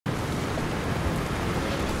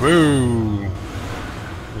Woo!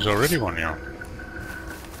 There's already one here.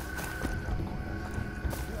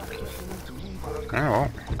 Okay,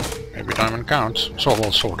 well, maybe diamond counts. So,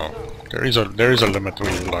 well, sort of. There is a limit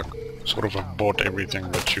where you like sort of have bought everything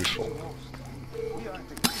that's useful.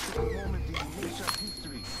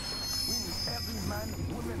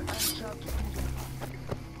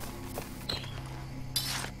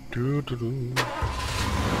 Do do do.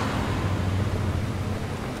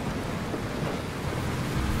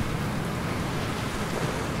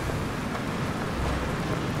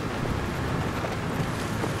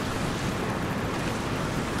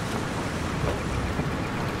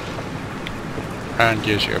 And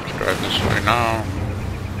yes, you have to drive this way now.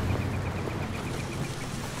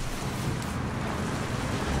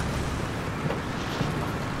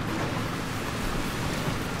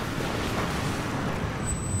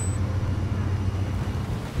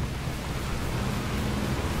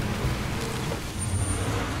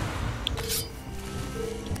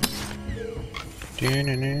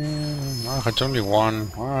 Oh, it's only one.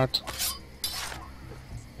 What?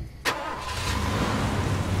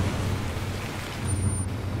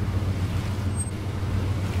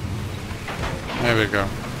 There we go.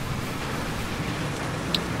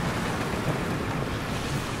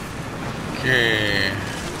 Okay.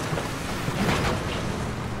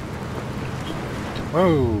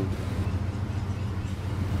 Whoa.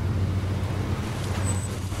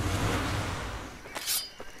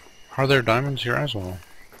 Are there diamonds here as well?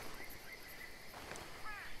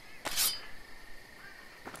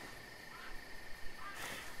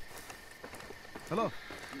 Hello.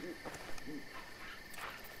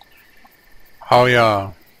 Oh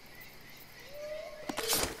yeah.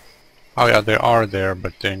 Oh yeah, they are there,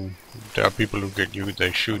 but then there are people who get you,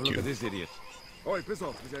 they shoot Look you. at this idiot. Oi, piss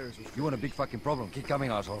off. This area's You want a big fucking problem? Keep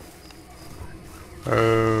coming, asshole.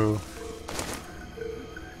 Oh.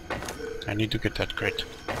 I need to get that crate.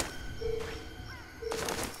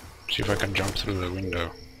 See if I can jump through the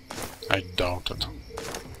window. I doubt it.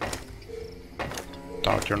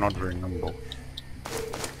 Doubt you're not very nimble.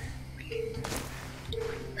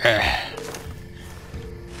 If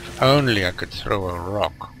only I could throw a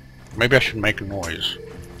rock. Maybe I should make a noise.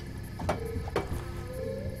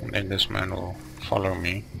 And then this man will follow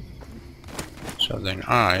me. So then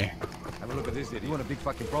I... Have a look at this idiot. You want a big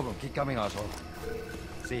fucking problem? Keep coming, asshole.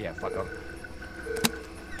 See ya, fucker.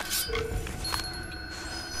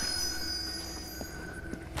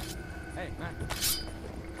 Hey, man.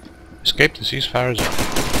 Escape the ceasefire zone.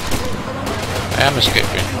 I am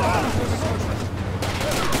escaping.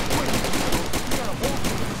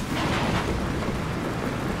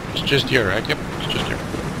 It's just here, right? Yep, it's just here.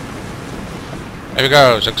 There we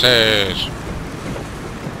go, success!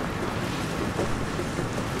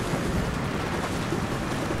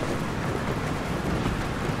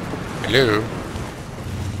 Hello?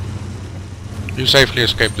 You safely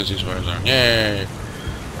escaped the ceasefire zone. Yay!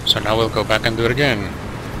 So now we'll go back and do it again.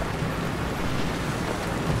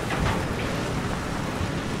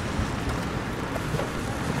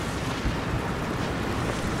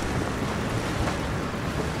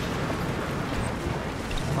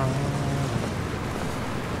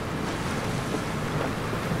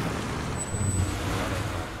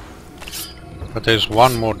 But there's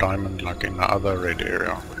one more diamond like in the other red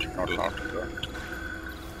area, which you're not allowed to go into.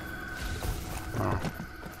 Oh.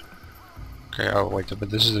 Okay, oh wait, but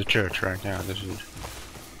this is the church, right? Yeah, this is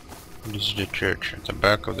the church. At the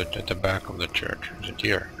back of the church. Is it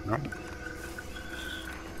here? No?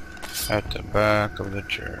 At the back of the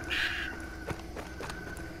church.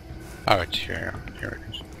 Oh, it's here. Here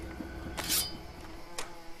it is.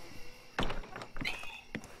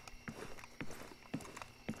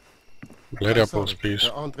 Malaria pills, please.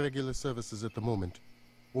 There aren't regular services at the moment.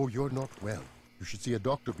 Oh, you're not well. You should see a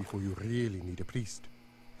doctor before you really need a priest.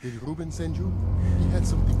 Did Ruben send you? He had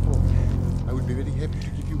something for me. I would be very happy to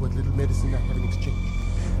give you what little medicine I have in exchange.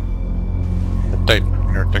 The tape.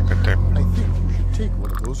 Here, take the tape. I think you should take one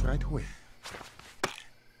of those right away.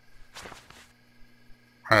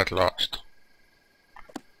 At last.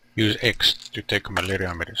 Use X to take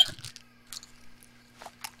malaria medicine.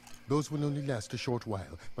 Those will only last a short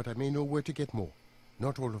while, but I may know where to get more.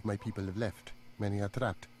 Not all of my people have left. Many are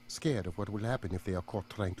trapped, scared of what will happen if they are caught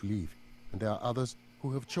trying to leave. And there are others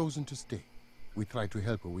who have chosen to stay. We try to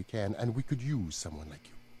help where we can, and we could use someone like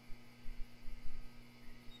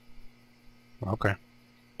you. Okay.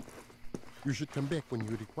 You should come back when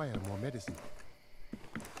you require more medicine.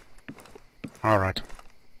 Alright.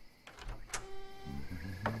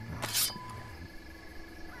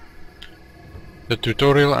 The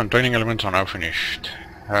tutorial and training elements are now finished.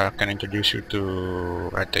 I can introduce you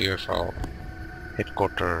to at the UFO.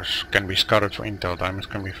 Headquarters can be scouted for intel. Diamonds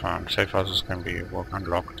can be found. Safe houses can be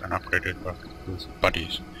unlocked and upgraded with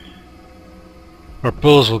buddies. Our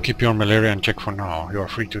pills will keep you on malaria in check for now. You are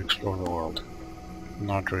free to explore the world.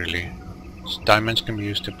 Not really. Diamonds can be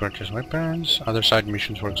used to purchase weapons. Other side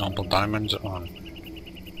missions, for example, diamonds on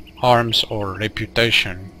arms or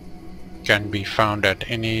reputation, can be found at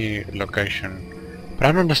any location. But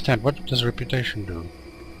I don't understand, what does reputation do?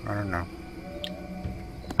 I don't know.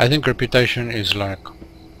 I think reputation is like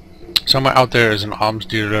somewhere out there is an arms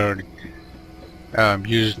dealer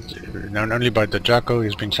used known only by the Jacko.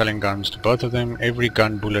 He's been selling guns to both of them. Every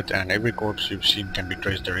gun, bullet and every corpse you've seen can be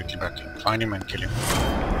traced directly back to him. Find him and kill him.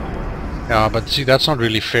 Yeah, but see, that's not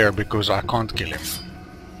really fair because I can't kill him.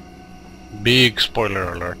 Big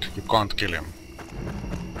spoiler alert, you can't kill him.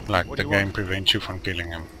 Like, the game prevents you from killing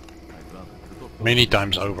him. Many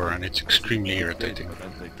times over, and it's extremely irritating.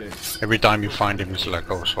 Every time you find him, it's like,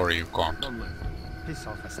 oh sorry, you can't. Piss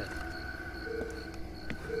off, I said.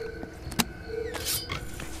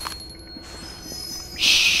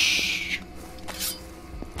 Shh.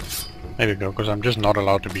 There we go, because I'm just not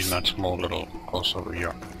allowed to be in that small little house over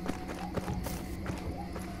here.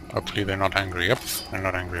 Hopefully they're not angry. Yep, they're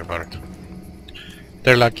not angry about it.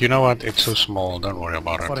 They're like, you know what, it's so small, don't worry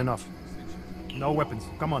about it. Far enough. No weapons.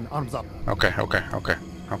 Come on, arms up. Okay,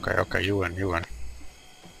 you win, you win.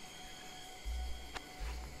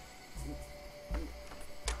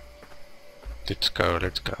 Let's go,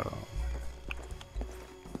 let's go.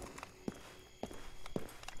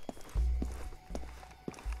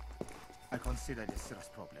 I consider it a serious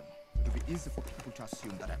problem. It will be easy for people to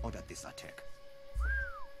assume that I ordered this attack.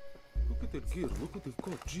 Look at their gear, look what they've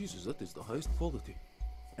got. Jesus, that is the highest quality.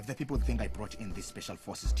 If the people think I brought in this special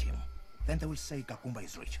forces team, then they will say Gagumba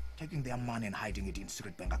is rich, taking their money and hiding it in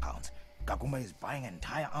secret bank accounts. Gagumba is buying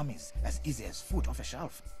entire armies as easy as food off a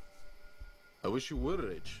shelf. I wish you were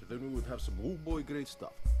rich, then we would have some old boy great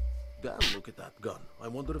stuff. Damn, look at that gun. I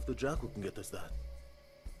wonder if the Jackal can get us that.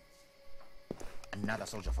 Another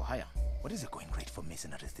soldier for hire. What is it going great for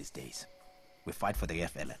mercenaries these days? We fight for the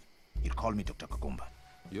FLN. You'd call me Dr. Gagumba.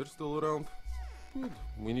 You're still around? Good.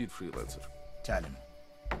 We need freelancer. Tell him.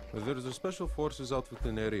 There's a special forces outfit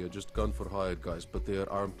in area, just gun for hired guys, but they are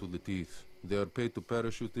armed to the teeth. They are paid to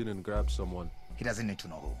parachute in and grab someone. He doesn't need to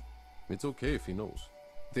know who. It's okay if he knows.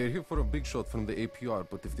 They're here for a big shot from the APR,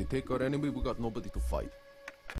 but if they take our enemy, we got nobody to fight.